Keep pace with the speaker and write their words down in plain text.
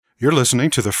You're listening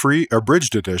to the free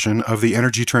abridged edition of the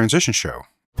Energy Transition Show.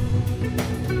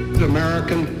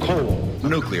 American coal,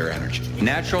 nuclear energy,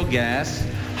 natural gas,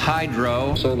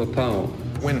 hydro, solar power,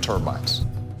 wind turbines.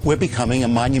 We're becoming a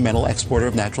monumental exporter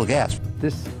of natural gas.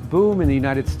 This boom in the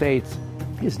United States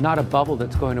is not a bubble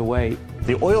that's going away.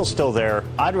 The oil's still there.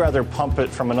 I'd rather pump it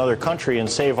from another country and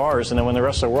save ours, and then when the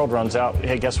rest of the world runs out,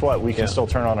 hey, guess what? We can still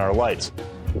turn on our lights.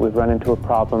 We've run into a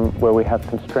problem where we have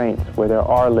constraints, where there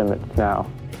are limits now.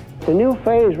 The new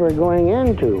phase we're going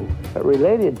into,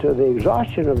 related to the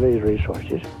exhaustion of these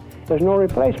resources, there's no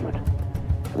replacement.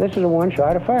 This is a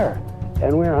one-shot affair,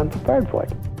 and we're unprepared for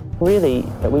it. Really,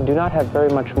 we do not have very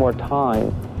much more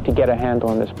time to get a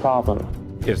handle on this problem.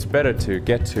 It's better to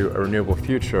get to a renewable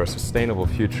future, a sustainable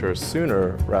future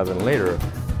sooner rather than later.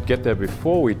 Get there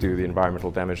before we do the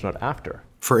environmental damage, not after.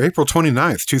 For April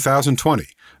 29th, 2020,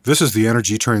 this is the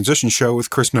Energy Transition Show with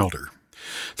Chris Nelder.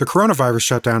 The coronavirus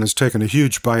shutdown has taken a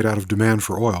huge bite out of demand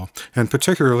for oil, and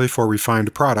particularly for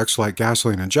refined products like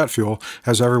gasoline and jet fuel,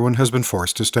 as everyone has been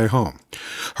forced to stay home.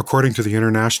 According to the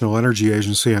International Energy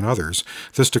Agency and others,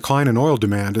 this decline in oil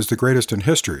demand is the greatest in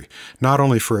history, not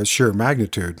only for its sheer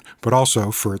magnitude, but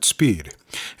also for its speed.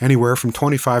 Anywhere from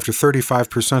 25 to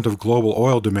 35% of global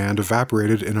oil demand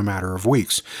evaporated in a matter of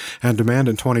weeks, and demand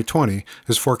in 2020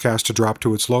 is forecast to drop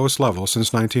to its lowest level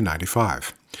since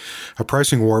 1995. A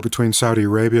pricing war between Saudi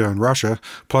Arabia and Russia,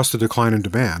 plus the decline in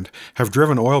demand, have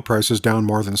driven oil prices down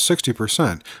more than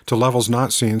 60% to levels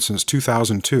not seen since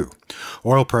 2002.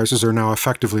 Oil prices are now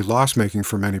effectively loss-making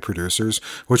for many producers,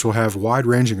 which will have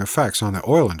wide-ranging effects on the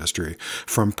oil industry,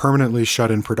 from permanently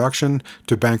shut-in production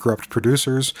to bankrupt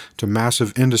producers to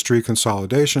massive industry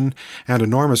consolidation and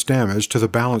enormous damage to the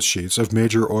balance sheets of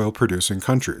major oil-producing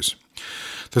countries.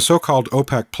 The so-called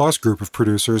OPEC Plus group of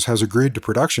producers has agreed to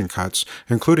production cuts,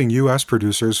 including U.S.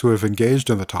 producers who have engaged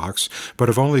in the talks, but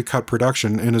have only cut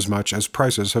production inasmuch as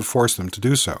prices have forced them to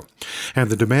do so. And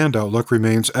the demand outlook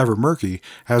remains ever murky,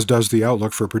 as does the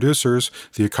outlook for producers,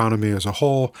 the economy as a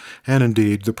whole, and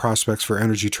indeed the prospects for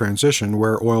energy transition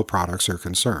where oil products are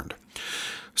concerned.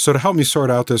 So to help me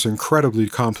sort out this incredibly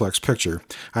complex picture,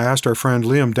 I asked our friend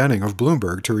Liam Denning of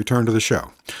Bloomberg to return to the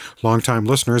show. Longtime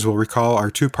listeners will recall our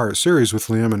two-part series with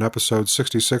Liam in episodes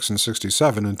 66 and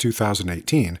 67 in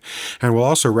 2018, and will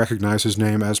also recognize his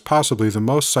name as possibly the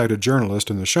most cited journalist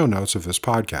in the show notes of this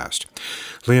podcast.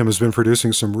 Liam has been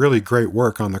producing some really great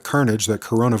work on the carnage that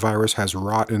coronavirus has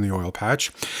wrought in the oil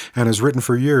patch, and has written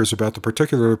for years about the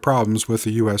particular problems with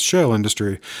the U.S. shale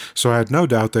industry, so I had no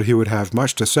doubt that he would have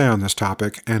much to say on this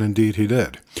topic, and indeed he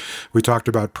did. We talked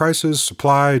about prices,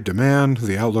 supply, demand,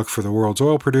 the outlook for the world's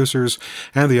oil producers,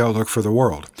 and the outlook for the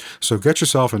world. So get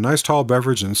yourself a nice tall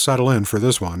beverage and settle in for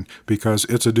this one, because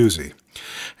it's a doozy.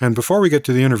 And before we get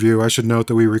to the interview, I should note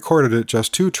that we recorded it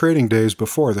just 2 trading days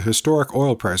before the historic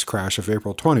oil price crash of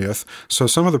April 20th, so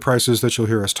some of the prices that you'll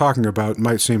hear us talking about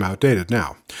might seem outdated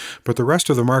now. But the rest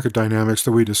of the market dynamics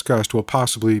that we discussed will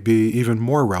possibly be even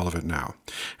more relevant now.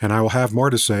 And I will have more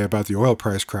to say about the oil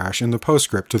price crash in the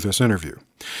postscript to this interview.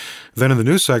 Then in the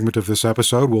news segment of this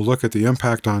episode, we'll look at the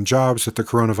impact on jobs that the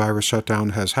coronavirus shutdown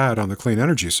has had on the clean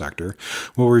energy sector.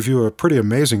 We'll review a pretty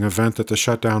amazing event that the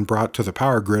shutdown brought to the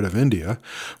power grid of India.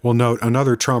 We'll note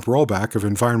another Trump rollback of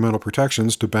environmental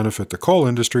protections to benefit the coal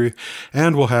industry.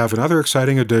 And we'll have another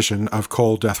exciting edition of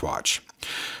Coal Death Watch.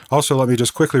 Also, let me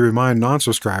just quickly remind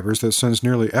non-subscribers that since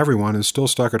nearly everyone is still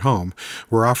stuck at home,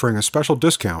 we're offering a special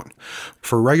discount.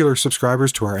 For regular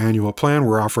subscribers to our annual plan,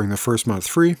 we're offering the first month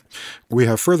free. We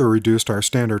have further reduced our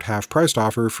standard half-priced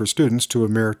offer for students to a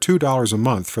mere $2 a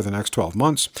month for the next 12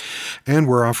 months, and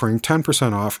we're offering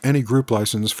 10% off any group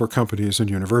license for companies and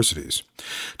universities.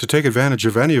 To take advantage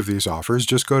of any of these offers,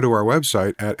 just go to our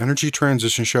website at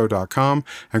energytransitionshow.com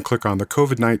and click on the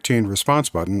COVID-19 response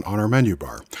button on our menu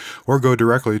bar, or go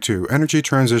directly to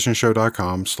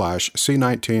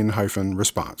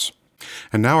energytransitionshow.com/C19-response.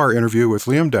 And now our interview with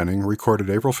Liam Denning,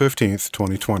 recorded April 15th,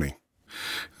 2020.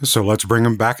 So let's bring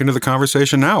him back into the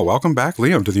conversation now. Welcome back,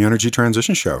 Liam, to the Energy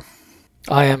Transition Show.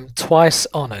 I am twice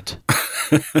honored.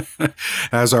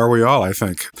 As are we all, I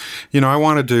think. You know, I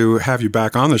wanted to have you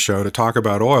back on the show to talk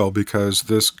about oil because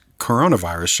this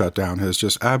coronavirus shutdown has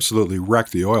just absolutely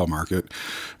wrecked the oil market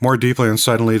more deeply and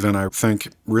suddenly than I think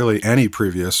really any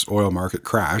previous oil market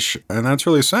crash. And that's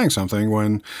really saying something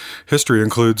when history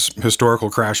includes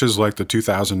historical crashes like the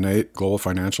 2008 global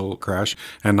financial crash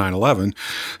and 9/11.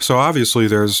 So obviously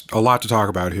there's a lot to talk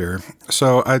about here.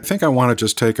 So I think I want to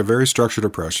just take a very structured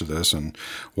approach to this and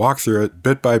walk through it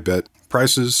bit by bit.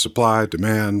 Prices, supply,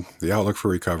 demand, the outlook for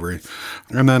recovery,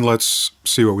 and then let's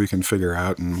see what we can figure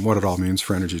out and what it all means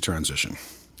for energy transition.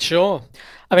 Sure.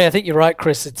 I mean, I think you're right,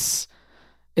 Chris.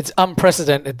 It's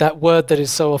unprecedented, that word that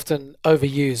is so often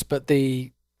overused, but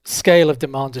the scale of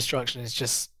demand destruction is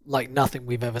just like nothing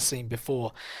we've ever seen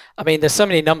before. I mean, there's so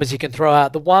many numbers you can throw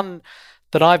out. The one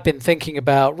that I've been thinking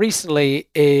about recently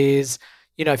is,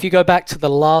 if you go back to the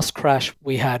last crash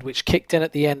we had, which kicked in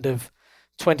at the end of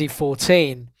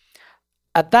 2014,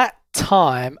 at that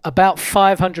time, about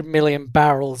 500 million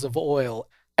barrels of oil,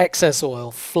 excess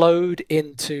oil, flowed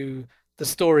into the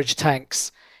storage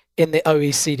tanks in the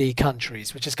OECD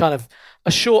countries, which is kind of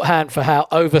a shorthand for how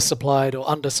oversupplied or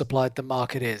undersupplied the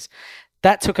market is.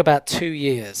 That took about 2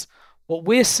 years. What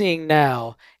we're seeing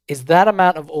now is that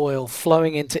amount of oil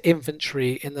flowing into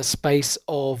inventory in the space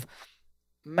of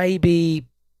maybe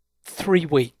 3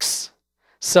 weeks.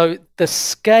 So the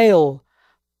scale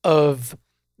of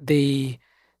the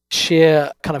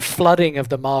sheer kind of flooding of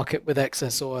the market with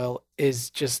excess oil is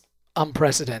just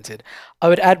unprecedented. I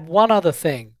would add one other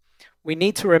thing. We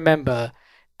need to remember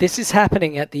this is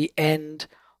happening at the end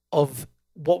of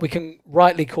what we can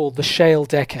rightly call the shale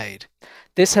decade.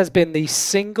 This has been the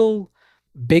single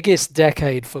biggest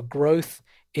decade for growth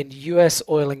in US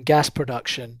oil and gas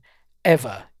production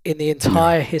ever in the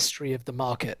entire history of the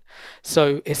market.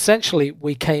 So essentially,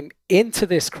 we came into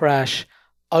this crash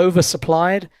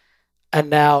oversupplied, and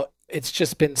now it's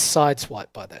just been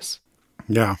sideswiped by this.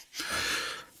 Yeah.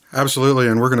 Absolutely,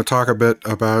 and we're going to talk a bit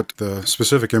about the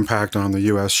specific impact on the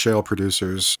U.S. shale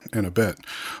producers in a bit.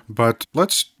 But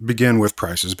let's begin with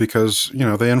prices because,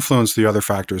 they influence the other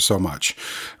factors so much.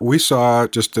 We saw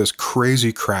just this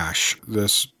crazy crash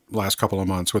this last couple of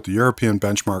months with the European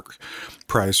benchmark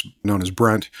price, known as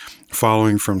Brent,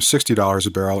 falling from $60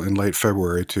 a barrel in late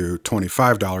February to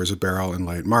 $25 a barrel in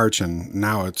late March, and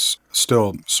now it's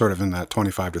still sort of in that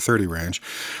 25 to 30 range.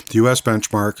 The U.S.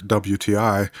 benchmark,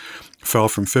 WTI, fell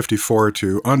from $54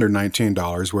 to under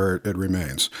 $19, where it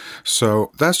remains.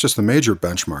 So that's just the major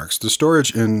benchmarks. The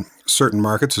storage in certain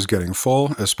markets is getting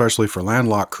full, especially for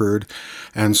landlocked crude,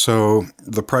 and so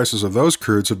the prices of those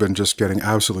crudes have been just getting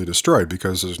absolutely destroyed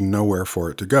because there's nowhere for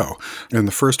it to go. In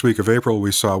the first week of April,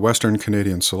 we saw Western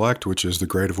Canadian Select, which is the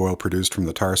grade of oil produced from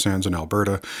the tar sands in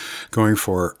Alberta, going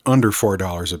for under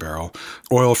 $4 a barrel.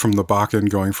 Oil from the Bakken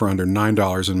going for under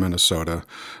 $9 in Minnesota.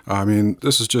 I mean,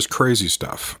 this is just crazy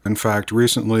stuff. In fact,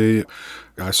 recently,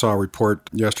 I saw a report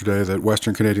yesterday that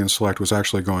Western Canadian Select was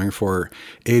actually going for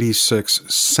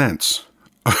 86 cents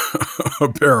a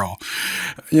barrel.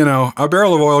 A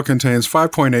barrel of oil contains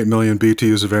 5.8 million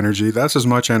BTUs of energy. That's as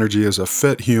much energy as a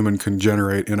fit human can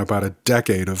generate in about a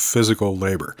decade of physical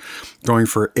labor, going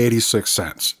for 86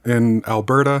 cents. In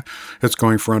Alberta, it's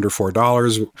going for under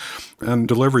 $4, and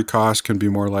delivery costs can be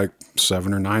more like $7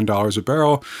 or $9 a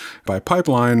barrel by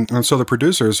pipeline. And so the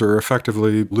producers are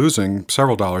effectively losing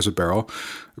several dollars a barrel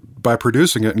by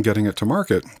producing it and getting it to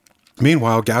market.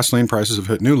 Meanwhile, gasoline prices have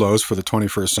hit new lows for the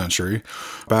 21st century.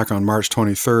 Back on March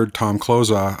 23rd, Tom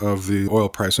Kloza of the Oil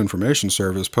Price Information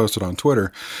Service posted on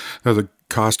Twitter that the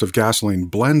cost of gasoline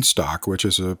blend stock, which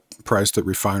is a price that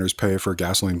refiners pay for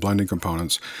gasoline blending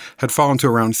components, had fallen to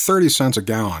around 30 cents a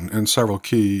gallon in several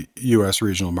key U.S.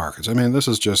 regional markets. I mean, this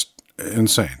is just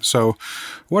insane. So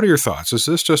what are your thoughts? Is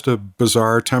this just a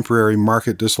bizarre temporary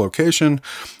market dislocation,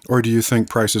 or do you think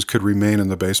prices could remain in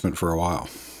the basement for a while?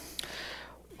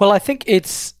 Well, I think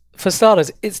for starters,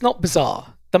 it's not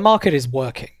bizarre. The market is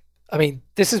working. I mean,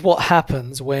 this is what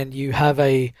happens when you have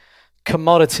a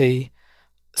commodity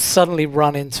suddenly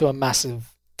run into a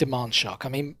massive demand shock. I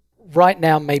mean, right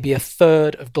now, maybe a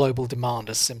third of global demand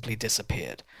has simply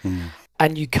disappeared.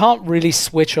 And you can't really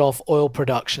switch off oil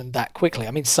production that quickly.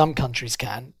 I mean, some countries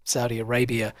can, Saudi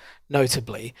Arabia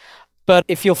notably. But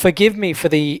if you'll forgive me for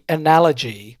the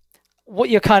analogy, what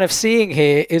you're kind of seeing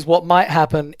here is what might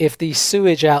happen if the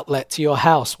sewage outlet to your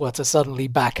house were to suddenly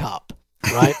back up,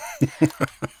 right?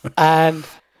 And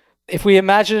if we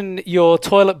imagine your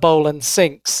toilet bowl and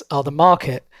sinks are the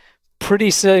market,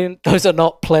 pretty soon those are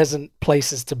not pleasant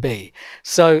places to be.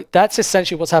 So that's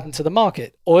essentially what's happened to the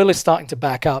market. Oil is starting to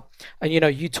back up. And,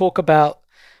 you talk about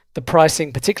the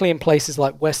pricing, particularly in places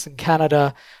like Western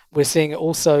Canada. We're seeing it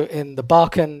also in the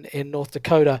Bakken in North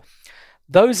Dakota.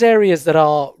 Those areas that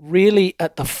are really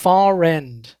at the far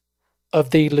end of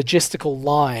the logistical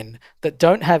line that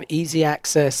don't have easy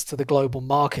access to the global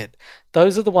market,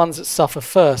 those are the ones that suffer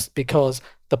first because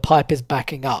the pipe is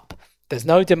backing up. There's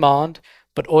no demand,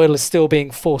 but oil is still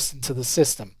being forced into the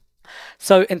system.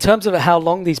 So in terms of how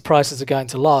long these prices are going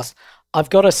to last, I've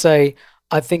got to say,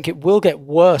 I think it will get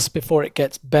worse before it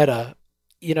gets better.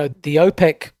 The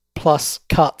OPEC plus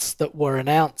cuts that were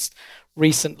announced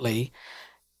recently,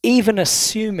 even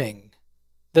assuming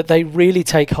that they really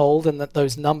take hold and that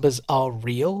those numbers are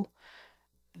real,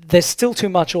 there's still too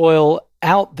much oil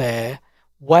out there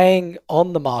weighing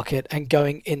on the market and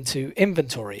going into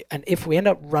inventory. And if we end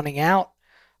up running out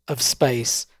of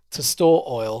space to store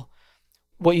oil,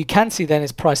 what you can see then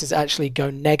is prices actually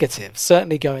go negative,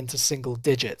 certainly go into single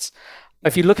digits.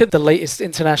 If you look at the latest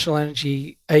International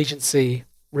Energy Agency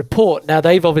report, now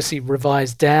they've obviously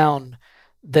revised down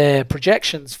their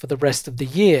projections for the rest of the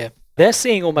year. They're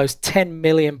seeing almost 10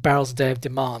 million barrels a day of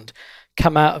demand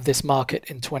come out of this market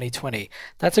in 2020.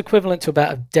 That's equivalent to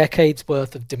about a decade's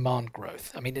worth of demand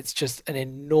growth. I mean, it's just an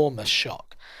enormous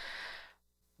shock.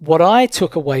 What I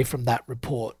took away from that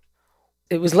report,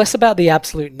 it was less about the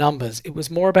absolute numbers. It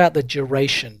was more about the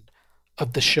duration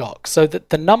of the shock. So that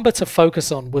the number to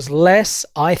focus on was less,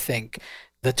 I think,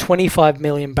 the 25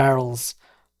 million barrels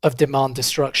of demand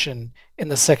destruction in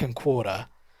the second quarter,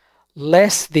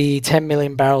 less the 10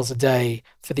 million barrels a day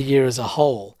for the year as a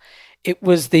whole. It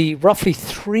was the roughly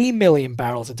 3 million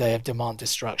barrels a day of demand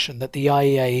destruction that the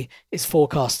IEA is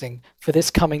forecasting for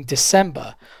this coming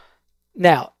December.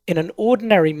 Now, in an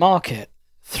ordinary market,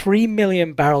 3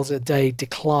 million barrels a day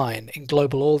decline in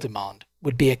global oil demand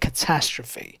would be a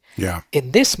catastrophe. Yeah.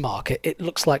 In this market, it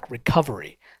looks like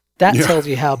recovery. That tells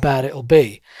you how bad it'll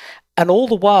be. And all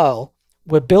the while,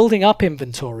 we're building up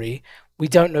inventory. We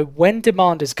don't know when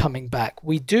demand is coming back.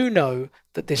 We do know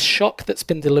that this shock that's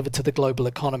been delivered to the global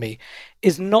economy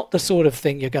is not the sort of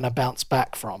thing you're going to bounce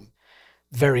back from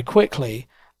very quickly.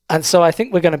 And so I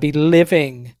think we're going to be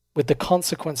living with the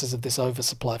consequences of this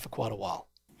oversupply for quite a while.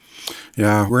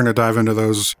 Yeah, we're going to dive into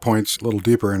those points a little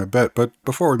deeper in a bit. But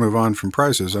before we move on from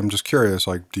prices, I'm just curious,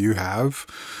 do you have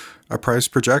a price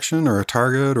projection or a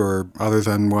target, or other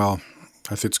than, I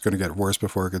think it's going to get worse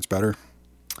before it gets better?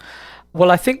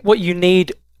 Well, I think what you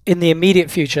need in the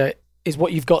immediate future is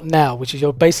what you've got now, which is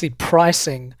you're basically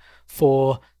pricing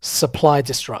for supply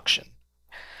destruction.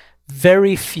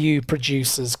 Very few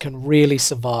producers can really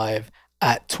survive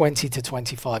at $20 to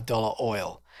 $25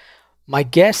 oil. My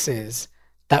guess is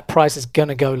that price is going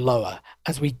to go lower.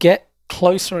 As we get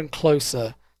closer and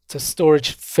closer to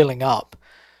storage filling up,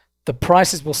 the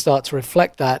prices will start to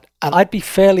reflect that. And I'd be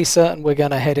fairly certain we're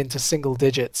going to head into single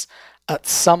digits at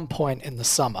some point in the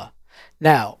summer.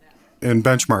 Now, in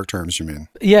benchmark terms, you mean?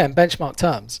 Yeah, in benchmark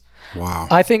terms. Wow.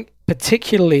 I think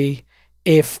particularly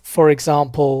if, for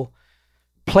example,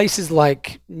 places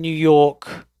like New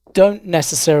York don't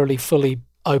necessarily fully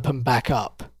open back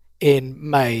up in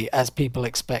May as people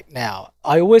expect now.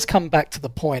 I always come back to the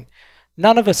point,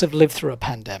 none of us have lived through a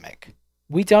pandemic.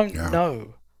 We don't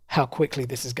know how quickly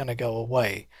this is going to go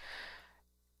away.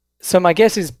 So my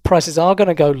guess is prices are going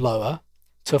to go lower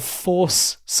to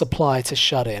force supply to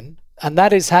shut in. And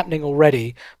that is happening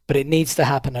already, but it needs to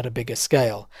happen at a bigger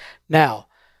scale. Now,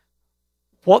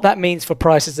 what that means for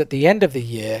prices at the end of the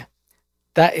year,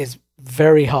 that is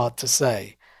very hard to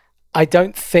say. I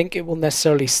don't think it will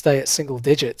necessarily stay at single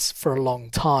digits for a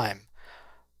long time.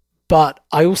 But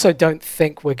I also don't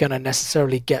think we're going to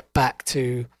necessarily get back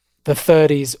to the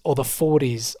 30s or the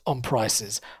 40s on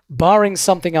prices, barring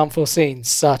something unforeseen,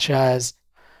 such as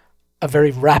a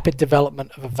very rapid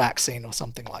development of a vaccine or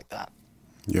something like that.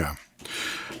 Yeah.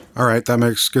 All right, that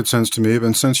makes good sense to me.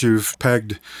 But since you've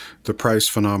pegged the price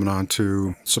phenomenon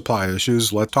to supply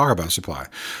issues, let's talk about supply.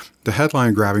 The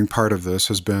headline-grabbing part of this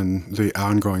has been the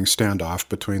ongoing standoff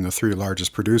between the three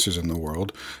largest producers in the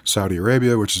world, Saudi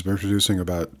Arabia, which has been producing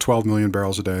about 12 million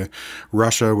barrels a day,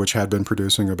 Russia, which had been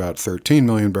producing about 13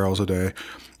 million barrels a day,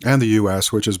 and the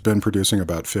U.S., which has been producing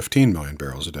about 15 million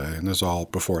barrels a day, and this is all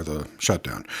before the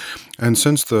shutdown. And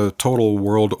since the total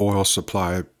world oil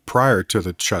supply prior to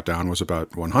the shutdown was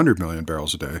about 100 million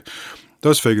barrels a day,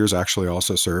 those figures actually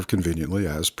also serve conveniently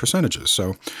as percentages.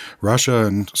 So Russia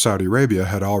and Saudi Arabia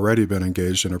had already been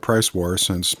engaged in a price war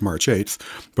since March 8th,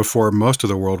 before most of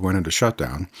the world went into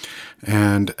shutdown,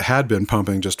 and had been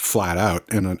pumping just flat out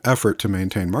in an effort to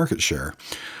maintain market share.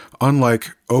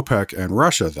 Unlike OPEC and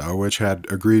Russia, though, which had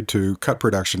agreed to cut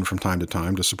production from time to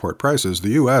time to support prices, the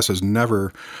U.S. has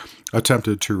never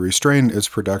attempted to restrain its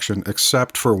production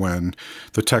except for when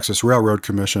the Texas Railroad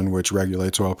Commission, which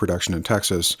regulates oil production in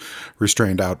Texas,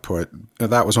 restrained output.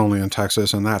 That was only in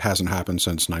Texas, and that hasn't happened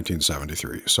since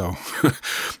 1973. So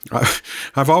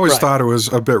I've always thought it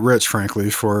was a bit rich, frankly,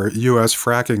 for U.S.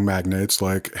 fracking magnates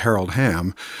like Harold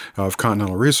Hamm of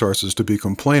Continental Resources to be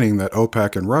complaining that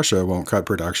OPEC and Russia won't cut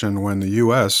production when the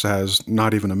U.S. has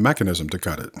not even a mechanism to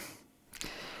cut it.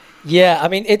 Yeah, I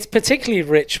mean, it's particularly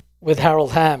rich with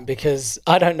Harold Hamm because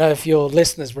I don't know if your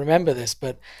listeners remember this,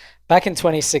 but back in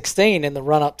 2016, in the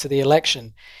run-up to the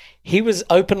election, he was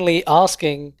openly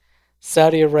asking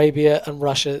Saudi Arabia and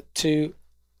Russia to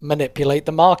manipulate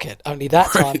the market. Only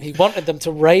that time he wanted them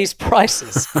to raise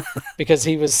prices because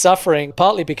he was suffering,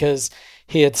 partly because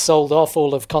he had sold off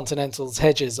all of Continental's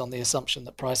hedges on the assumption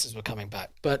that prices were coming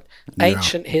back. But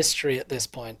ancient history at this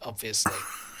point, obviously.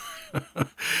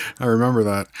 I remember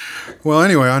that. Well,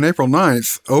 anyway, on April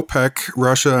 9th, OPEC,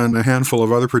 Russia, and a handful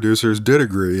of other producers did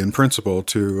agree in principle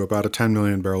to about a 10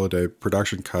 million barrel a day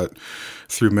production cut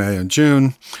through May and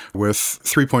June, with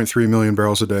 3.3 million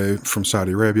barrels a day from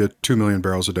Saudi Arabia, 2 million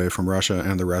barrels a day from Russia,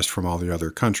 and the rest from all the other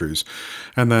countries.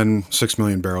 And then 6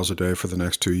 million barrels a day for the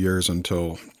next 2 years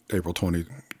until April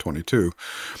 2022.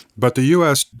 But the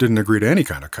U.S. didn't agree to any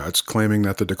kind of cuts, claiming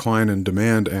that the decline in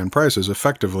demand and prices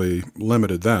effectively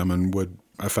limited them and would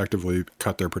effectively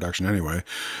cut their production anyway.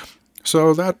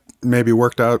 So that maybe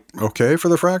worked out okay for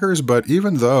the frackers, but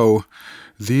even though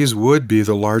these would be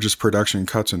the largest production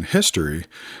cuts in history,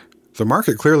 the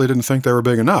market clearly didn't think they were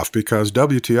big enough, because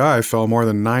WTI fell more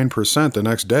than 9% the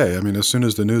next day. I mean, as soon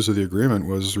as the news of the agreement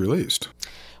was released.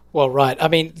 Well, right. I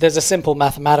mean, there's a simple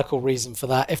mathematical reason for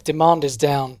that. If demand is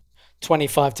down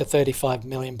 25 to 35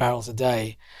 million barrels a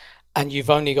day, and you've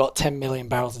only got 10 million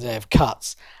barrels a day of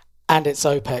cuts, and it's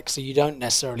OPEC, so you don't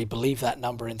necessarily believe that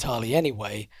number entirely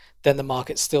anyway, then the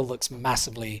market still looks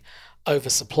massively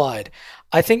oversupplied.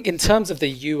 I think in terms of the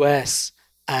US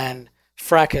and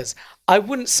frackers, I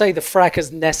wouldn't say the frackers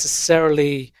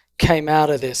necessarily came out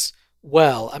of this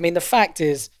well. I mean, the fact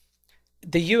is,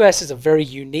 the US is a very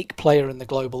unique player in the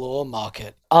global oil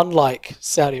market. Unlike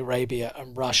Saudi Arabia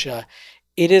and Russia,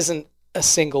 it isn't a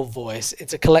single voice.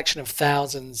 It's a collection of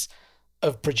thousands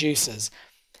of producers.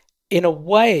 In a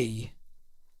way,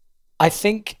 I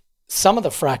think some of the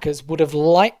frackers would have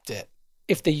liked it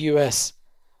if the US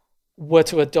were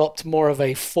to adopt more of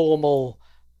a formal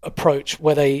approach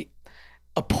where they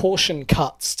apportion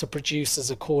cuts to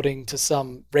producers according to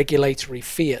some regulatory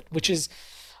fiat, which is,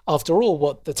 after all,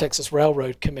 what the Texas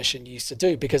Railroad Commission used to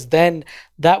do, because then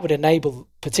that would enable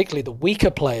particularly the weaker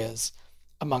players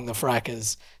among the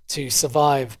frackers to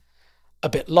survive a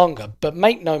bit longer. But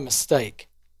make no mistake,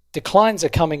 declines are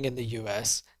coming in the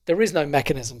US. There is no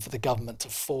mechanism for the government to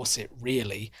force it,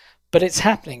 really, but it's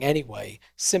happening anyway,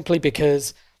 simply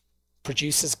because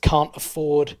producers can't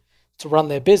afford to run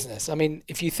their business. I mean,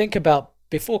 if you think about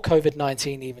before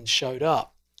COVID-19 even showed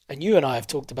up, and you and I have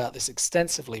talked about this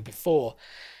extensively before,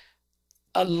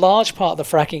 a large part of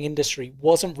the fracking industry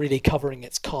wasn't really covering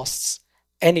its costs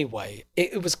anyway.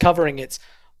 It was covering its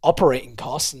operating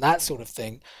costs and that sort of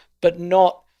thing, but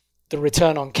not the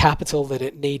return on capital that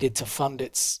it needed to fund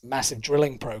its massive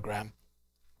drilling program.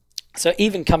 So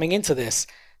even coming into this,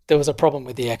 there was a problem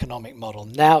with the economic model.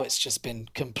 Now it's just been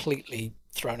completely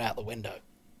thrown out the window.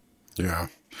 Yeah.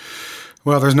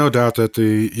 Well, there's no doubt that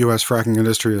the U.S. fracking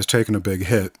industry has taken a big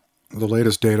hit. The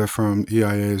latest data from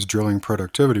EIA's Drilling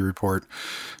Productivity Report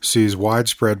sees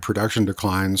widespread production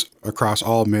declines across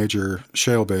all major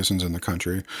shale basins in the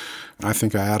country. I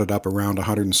think I added up around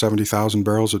 170,000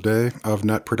 barrels a day of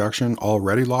net production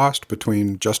already lost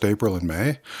between just April and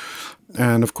May.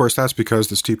 And of course, that's because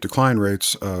the steep decline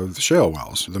rates of the shale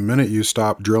wells. The minute you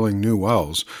stop drilling new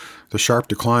wells, the sharp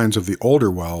declines of the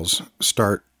older wells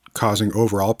start causing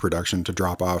overall production to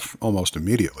drop off almost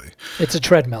immediately. It's a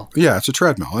treadmill. Yeah, it's a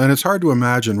treadmill. And it's hard to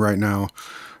imagine right now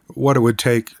what it would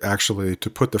take actually to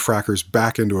put the frackers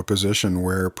back into a position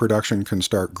where production can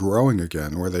start growing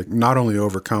again, where they not only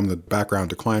overcome the background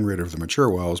decline rate of the mature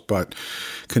wells, but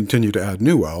continue to add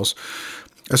new wells,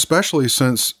 especially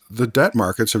since the debt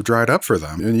markets have dried up for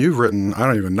them. And you've written, I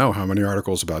don't even know how many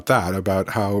articles about that,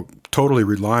 about how totally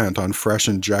reliant on fresh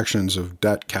injections of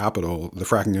debt capital the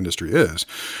fracking industry is,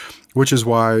 which is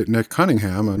why Nick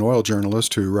Cunningham, an oil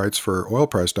journalist who writes for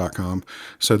oilprice.com,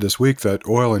 said this week that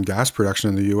oil and gas production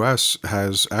in the U.S.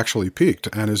 has actually peaked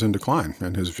and is in decline,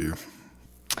 in his view.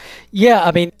 Yeah,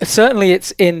 I mean, certainly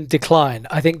it's in decline.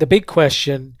 I think the big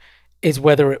question is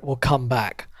whether it will come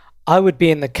back. I would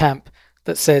be in the camp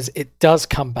that says it does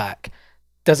come back.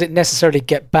 Does it necessarily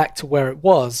get back to where it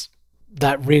was?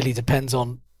 That really depends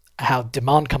on how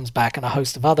demand comes back and a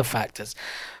host of other factors.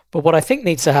 But what I think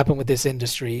needs to happen with this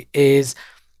industry is,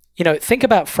 think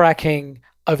about fracking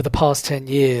over the past 10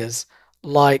 years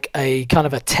like a kind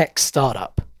of a tech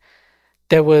startup.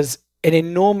 There was an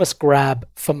enormous grab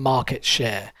for market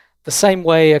share, the same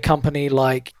way a company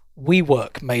like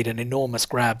WeWork made an enormous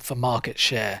grab for market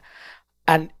share.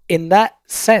 And in that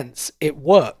sense, it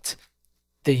worked.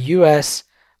 The US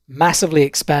massively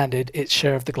expanded its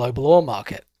share of the global oil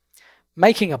market.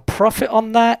 Making a profit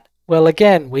on that, well,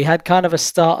 again, we had kind of a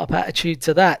startup attitude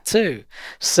to that too.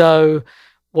 So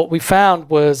what we found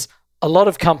was a lot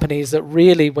of companies that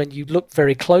really, when you look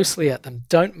very closely at them,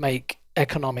 don't make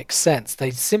economic sense.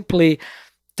 They simply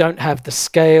don't have the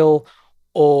scale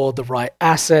or the right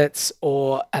assets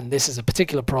or, and this is a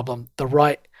particular problem, the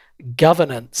right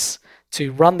governance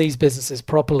to run these businesses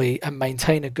properly and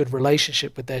maintain a good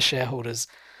relationship with their shareholders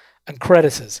and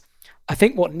creditors. I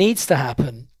think what needs to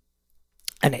happen,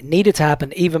 and it needed to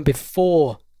happen even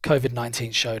before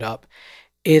COVID-19 showed up,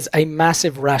 is a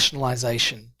massive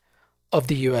rationalization of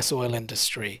the US oil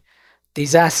industry.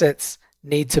 These assets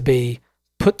need to be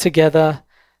put together.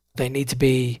 They need to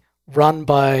be run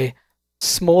by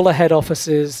smaller head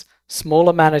offices,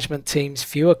 smaller management teams,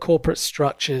 fewer corporate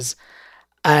structures,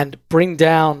 and bring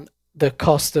down the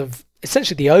cost of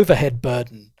essentially the overhead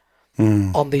burden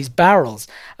on these barrels.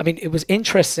 I mean, it was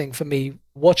interesting for me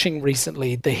watching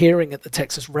recently the hearing at the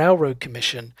Texas Railroad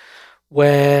Commission,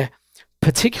 where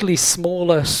particularly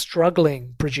smaller,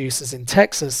 struggling producers in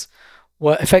Texas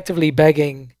were effectively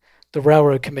begging the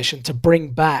Railroad Commission to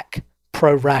bring back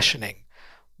pro-rationing.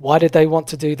 Why did they want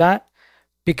to do that?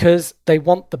 Because they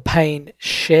want the pain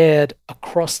shared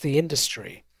across the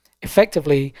industry.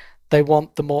 Effectively, they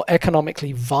want the more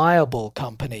economically viable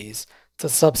companies to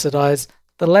subsidize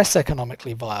the less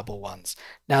economically viable ones.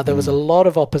 Now, there was a lot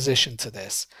of opposition to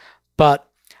this, but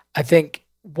I think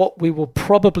what we will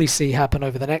probably see happen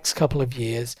over the next couple of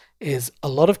years is a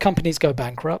lot of companies go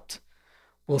bankrupt.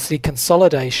 We'll see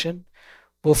consolidation.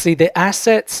 We'll see the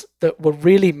assets that were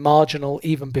really marginal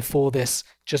even before this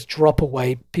just drop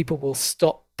away. People will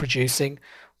stop producing.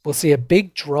 We'll see a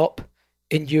big drop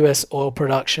in US oil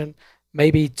production,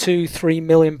 maybe 2-3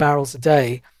 million barrels a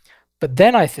day. But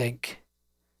then I think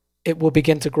it will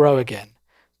begin to grow again,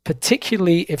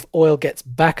 particularly if oil gets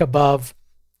back above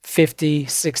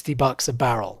 $50-$60 a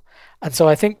barrel. And so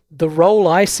I think the role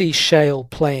I see shale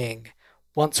playing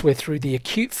once we're through the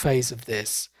acute phase of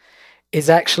this is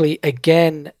actually,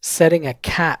 again, setting a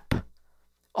cap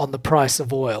on the price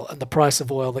of oil and the price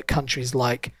of oil that countries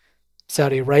like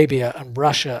Saudi Arabia and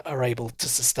Russia are able to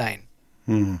sustain.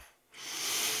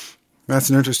 That's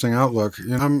an interesting outlook.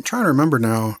 I'm trying to remember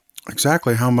now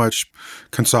exactly how much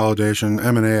consolidation,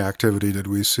 M&A activity did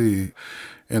we see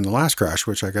in the last crash,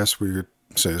 which I guess we would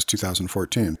say is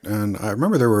 2014. And I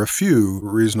remember there were a few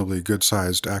reasonably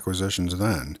good-sized acquisitions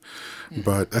then.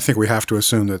 But I think we have to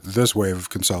assume that this wave of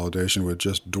consolidation would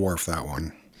just dwarf that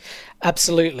one.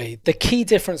 Absolutely. The key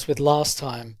difference with last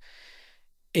time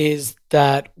is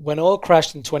that when oil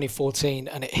crashed in 2014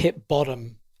 and it hit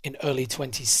bottom in early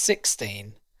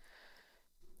 2016,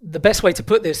 the best way to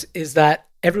put this is that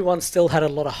everyone still had a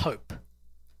lot of hope.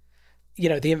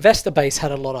 The investor base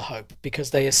had a lot of hope because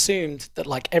they assumed that,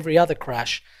 like every other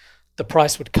crash, the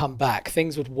price would come back.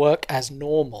 Things would work as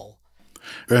normal.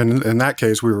 And in that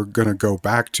case, we were going to go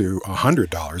back to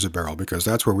 $100 a barrel because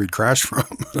that's where we'd crashed from.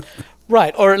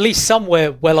 Right, or at least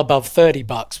somewhere well above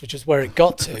 $30, which is where it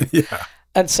got to. Yeah.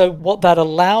 And so what that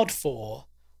allowed for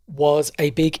was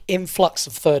a big influx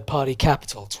of third-party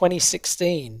capital.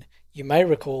 2016, you may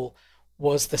recall,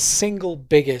 was the single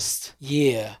biggest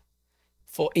year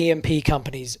for E&P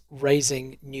companies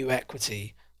raising new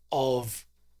equity of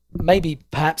maybe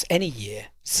perhaps any year,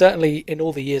 certainly in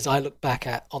all the years I look back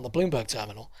at on the Bloomberg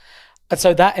terminal. And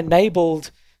so that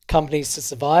enabled companies to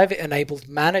survive. It enabled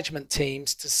management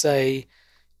teams to say,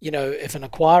 if an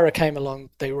acquirer came along,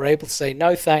 they were able to say,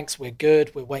 no, thanks, we're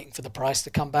good, we're waiting for the price to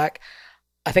come back.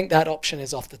 I think that option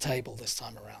is off the table this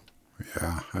time around.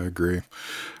 Yeah, I agree.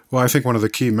 Well, I think one of the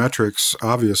key metrics,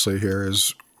 obviously, here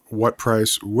is what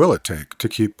price will it take to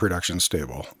keep production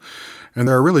stable? And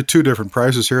there are really two different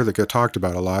prices here that get talked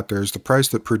about a lot. There's the price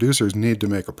that producers need to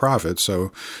make a profit.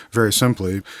 So very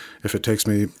simply, if it takes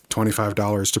me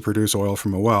 $25 to produce oil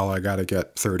from a well, I got to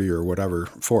get 30 or whatever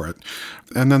for it.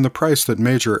 And then the price that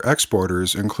major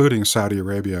exporters, including Saudi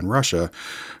Arabia and Russia,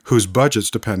 whose budgets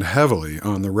depend heavily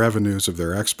on the revenues of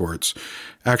their exports,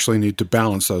 actually need to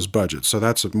balance those budgets. So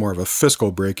that's more of a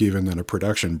fiscal break-even than a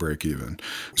production break-even.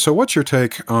 So what's your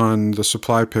take on the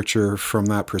supply picture from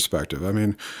that perspective? I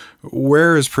mean,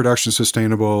 where is production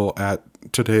sustainable at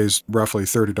today's roughly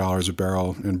 $30 a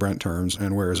barrel in Brent terms,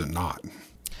 and where is it not?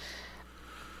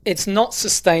 It's not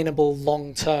sustainable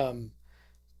long-term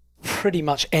pretty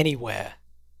much anywhere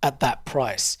at that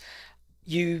price.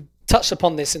 You touched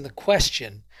upon this in the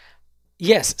question.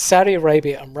 Yes, Saudi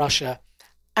Arabia and Russia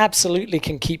absolutely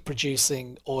can keep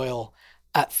producing oil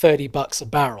at $30 a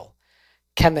barrel.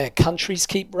 Can their countries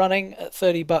keep running at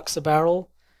 $30 a barrel?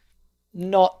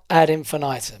 Not ad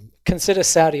infinitum. Consider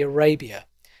Saudi Arabia.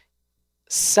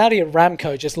 Saudi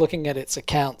Aramco, just looking at its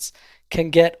accounts, can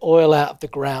get oil out of the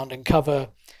ground and cover,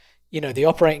 the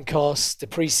operating costs,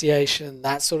 depreciation,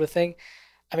 that sort of thing.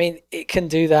 I mean, it can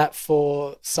do that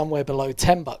for somewhere below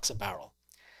 $10 a barrel.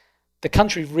 The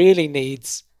country really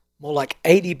needs more like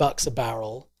 $80 a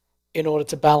barrel in order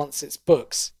to balance its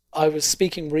books. I was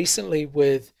speaking recently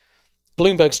with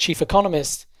Bloomberg's chief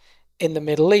economist, in the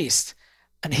Middle East.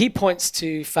 And he points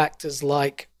to factors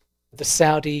like the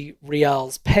Saudi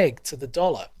rial's peg to the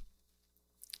dollar.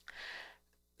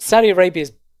 Saudi Arabia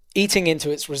is eating into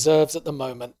its reserves at the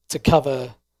moment to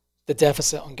cover the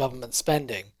deficit on government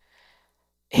spending.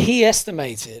 He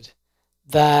estimated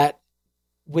that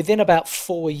within about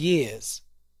 4 years,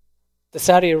 the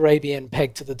Saudi Arabian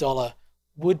peg to the dollar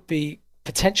would be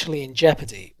potentially in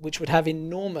jeopardy, which would have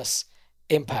enormous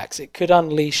impacts. It could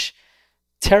unleash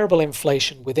terrible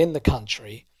inflation within the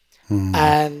country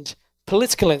and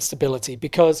political instability,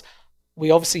 because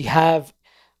we obviously have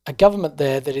a government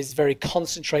there that is very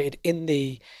concentrated in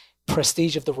the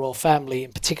prestige of the royal family,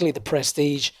 and particularly the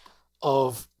prestige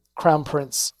of Crown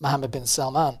Prince Mohammed bin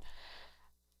Salman.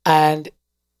 And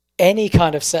any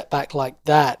kind of setback like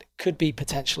that could be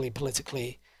potentially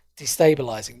politically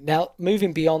destabilizing. Now,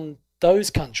 moving beyond those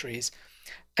countries,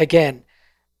 again,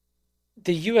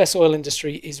 the US oil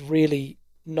industry is really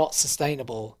not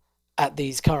sustainable at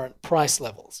these current price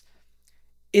levels.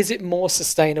 Is it more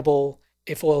sustainable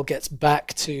if oil gets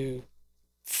back to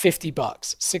 $50,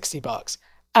 $60?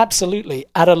 Absolutely,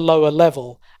 at a lower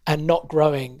level and not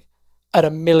growing at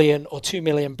 1 million or 2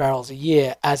 million barrels a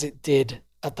year as it did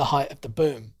at the height of the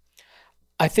boom.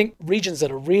 I think regions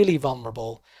that are really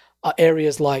vulnerable are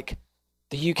areas like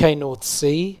the UK North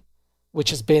Sea, which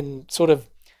has been sort of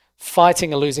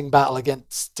fighting a losing battle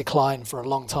against decline for a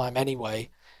long time anyway.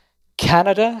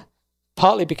 Canada,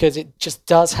 partly because it just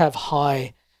does have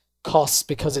high costs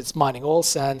because it's mining oil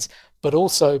sands, but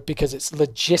also because it's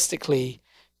logistically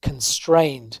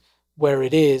constrained where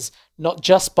it is, not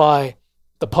just by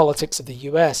the politics of the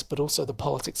US, but also the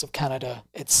politics of Canada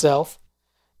itself.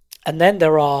 And then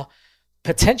there are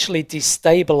potentially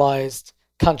destabilized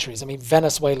countries. I mean,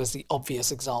 Venezuela is the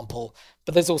obvious example,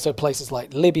 but there's also places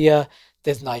like Libya,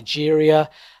 there's Nigeria.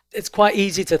 It's quite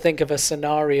easy to think of a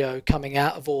scenario coming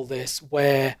out of all this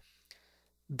where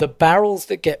the barrels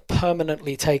that get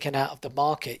permanently taken out of the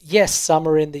market, yes, some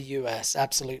are in the US,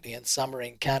 absolutely, and some are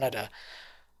in Canada,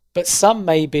 but some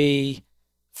may be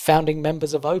founding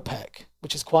members of OPEC,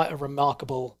 which is quite a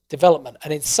remarkable development.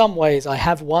 And in some ways, I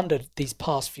have wondered these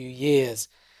past few years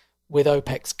with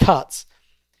OPEC's cuts,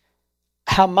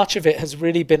 how much of it has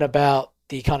really been about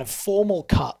the kind of formal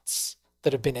cuts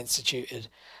that have been instituted,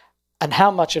 and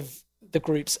how much of the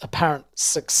group's apparent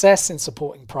success in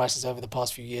supporting prices over the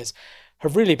past few years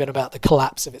have really been about the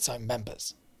collapse of its own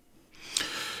members.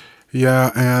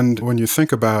 Yeah, and when you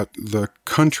think about the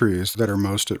countries that are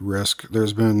most at risk,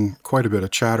 there's been quite a bit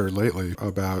of chatter lately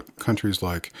about countries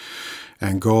like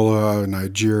Angola,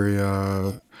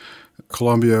 Nigeria,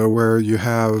 Colombia, where you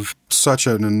have such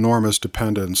an enormous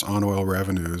dependence on oil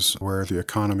revenues, where the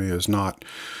economy is not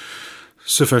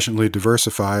sufficiently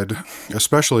diversified,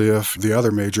 especially if the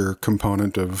other major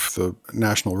component of the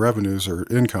national revenues or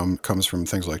income comes from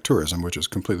things like tourism, which is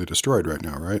completely destroyed right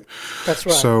now, right? That's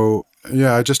right. So,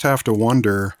 yeah, I just have to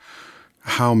wonder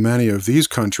how many of these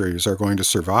countries are going to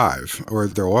survive, or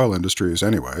their oil industries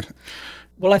anyway.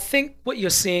 Well, I think what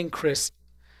you're seeing, Chris,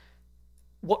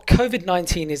 what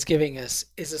COVID-19 is giving us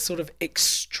is a sort of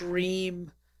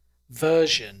extreme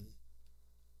version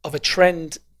of a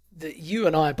trend that you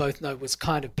and I both know was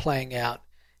kind of playing out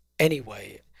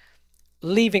anyway.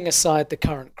 Leaving aside the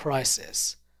current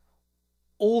crisis,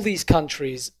 all these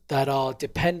countries that are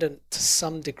dependent to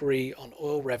some degree on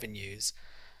oil revenues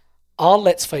are,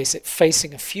 let's face it,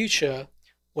 facing a future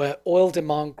where oil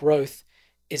demand growth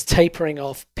is tapering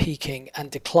off, peaking,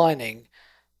 and declining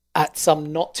at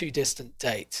some not too distant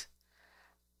date.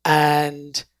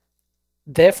 And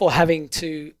therefore having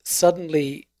to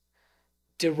suddenly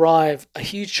derive a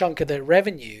huge chunk of their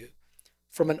revenue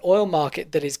from an oil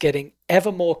market that is getting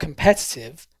ever more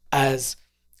competitive as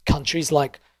countries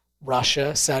like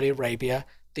Russia, Saudi Arabia,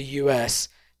 the US,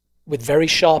 with very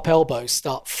sharp elbows,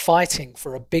 start fighting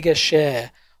for a bigger share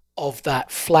of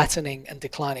that flattening and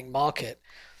declining market.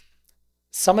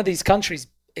 Some of these countries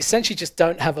essentially just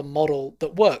don't have a model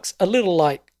that works, a little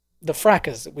like the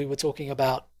frackers that we were talking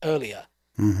about earlier.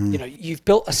 Mm-hmm. You know, you've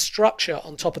built a structure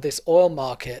on top of this oil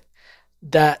market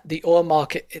that the oil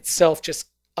market itself just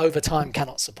over time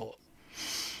cannot support.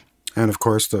 And of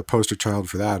course, the poster child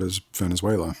for that is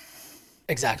Venezuela.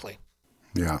 Exactly.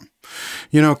 Yeah.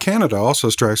 You know, Canada also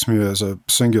strikes me as a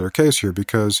singular case here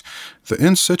because the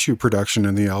in situ production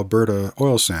in the Alberta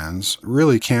oil sands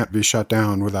really can't be shut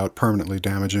down without permanently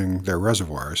damaging their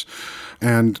reservoirs.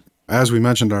 And as we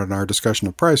mentioned in our discussion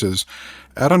of prices,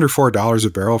 at under $4 a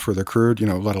barrel for the crude,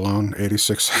 let alone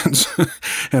 86 cents,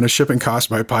 and a shipping cost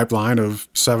by pipeline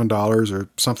of $7 or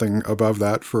something above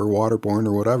that for waterborne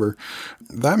or whatever,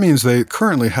 that means they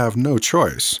currently have no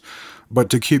choice But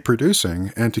to keep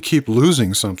producing and to keep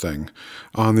losing something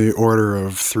on the order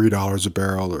of $3 a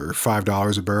barrel or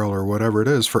 $5 a barrel or whatever it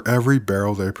is for every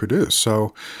barrel they produce.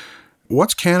 So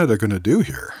what's Canada going to do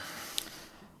here?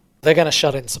 They're going to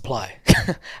shut in supply.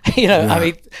 I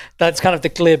mean, that's kind of the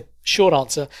clear short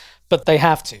answer, but they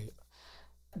have to.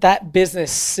 That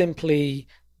business simply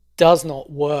does not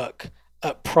work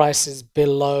at prices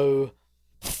below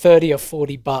 30 or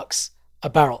 40 bucks a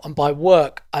barrel. And by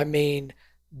work, I mean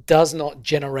does not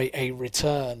generate a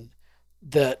return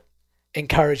that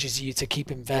encourages you to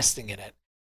keep investing in it.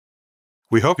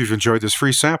 We hope you've enjoyed this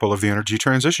free sample of the Energy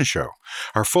Transition Show.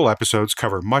 Our full episodes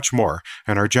cover much more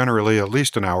and are generally at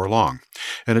least an hour long.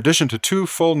 In addition to 2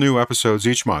 full new episodes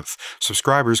each month,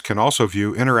 subscribers can also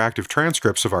view interactive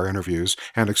transcripts of our interviews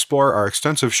and explore our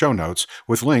extensive show notes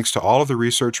with links to all of the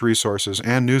research resources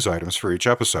and news items for each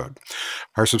episode.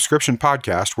 Our subscription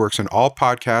podcast works in all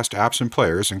podcast apps and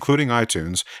players, including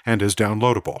iTunes, and is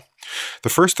downloadable. The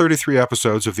first 33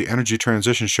 episodes of the Energy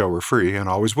Transition Show were free and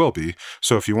always will be,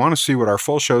 so if you want to see what our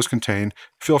full shows contain,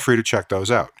 feel free to check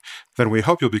those out. Then we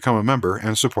hope you'll become a member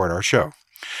and support our show.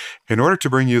 In order to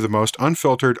bring you the most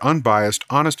unfiltered, unbiased,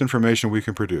 honest information we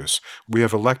can produce, we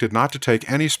have elected not to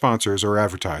take any sponsors or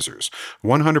advertisers.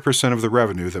 100% of the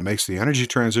revenue that makes the Energy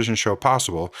Transition Show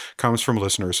possible comes from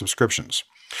listener subscriptions.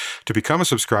 To become a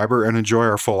subscriber and enjoy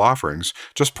our full offerings,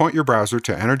 just point your browser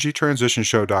to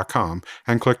energytransitionshow.com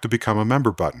and click the Become a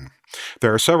Member button.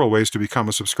 There are several ways to become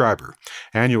a subscriber.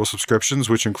 Annual subscriptions,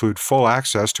 which include full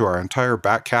access to our entire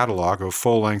back catalog of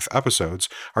full-length episodes,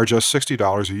 are just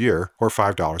 $60 a year or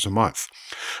 $5 a month.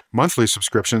 Monthly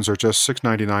subscriptions are just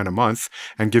 $6.99 a month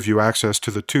and give you access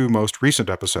to the 2 most recent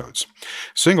episodes.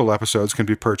 Single episodes can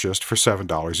be purchased for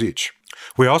 $7 each.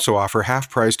 We also offer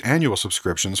half-priced annual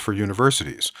subscriptions for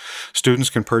universities. Students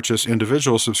can purchase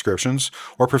individual subscriptions,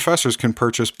 or professors can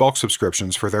purchase bulk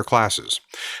subscriptions for their classes.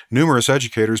 Numerous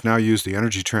educators now use the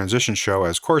Energy Transition Show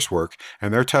as coursework,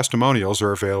 and their testimonials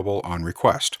are available on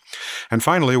request. And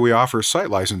finally, we offer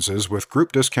site licenses with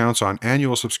group discounts on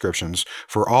annual subscriptions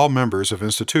for all members of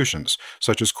institutions,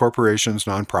 such as corporations,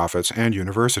 nonprofits, and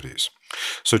universities.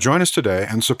 So join us today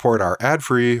and support our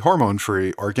ad-free,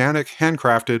 hormone-free, organic,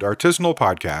 handcrafted, artisanal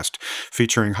podcast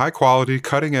featuring high-quality,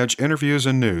 cutting-edge interviews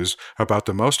and news about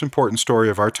the most important story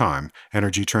of our time,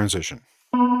 energy transition.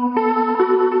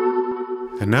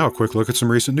 And now a quick look at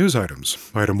some recent news items.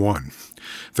 Item 1.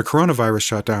 The coronavirus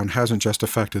shutdown hasn't just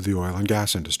affected the oil and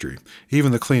gas industry.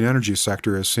 Even the clean energy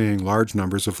sector is seeing large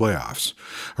numbers of layoffs.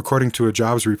 According to a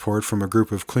jobs report from a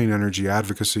group of clean energy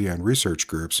advocacy and research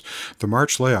groups, the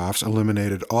March layoffs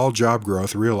eliminated all job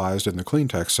growth realized in the clean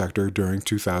tech sector during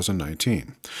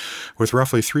 2019. With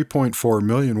roughly 3.4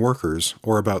 million workers,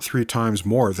 or about 3 times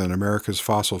more than America's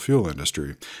fossil fuel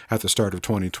industry, at the start of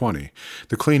 2020,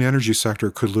 the clean energy sector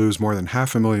could lose more than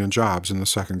 500,000 jobs in the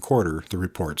second quarter, the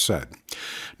report said.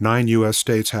 9 U.S.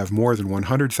 states have more than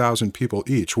 100,000 people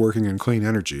each working in clean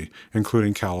energy,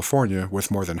 including California with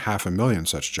more than 500,000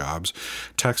 such jobs,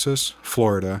 Texas,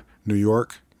 Florida, New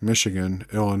York, Michigan,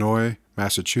 Illinois,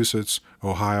 Massachusetts,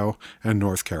 Ohio, and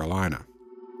North Carolina.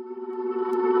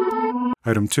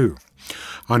 Item 2.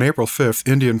 On April 5th,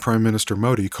 Indian Prime Minister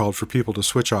Modi called for people to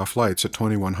switch off lights at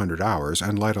 2100 hours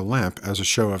and light a lamp as a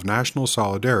show of national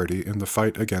solidarity in the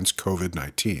fight against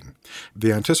COVID-19.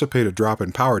 The anticipated drop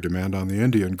in power demand on the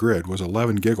Indian grid was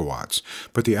 11 gigawatts,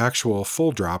 but the actual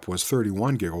full drop was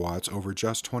 31 gigawatts over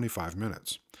just 25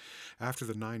 minutes. After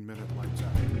the 9-minute lights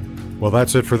out. Well,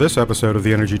 that's it for this episode of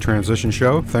the Energy Transition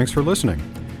Show. Thanks for listening.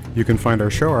 You can find our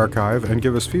show archive and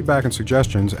give us feedback and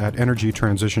suggestions at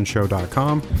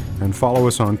energytransitionshow.com and follow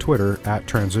us on Twitter at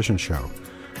Transition Show.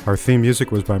 Our theme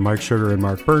music was by Mike Sugar and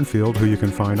Mark Burnfield, who you can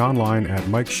find online at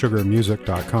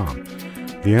mikesugarmusic.com.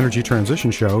 The Energy Transition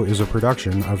Show is a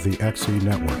production of the XE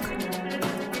Network.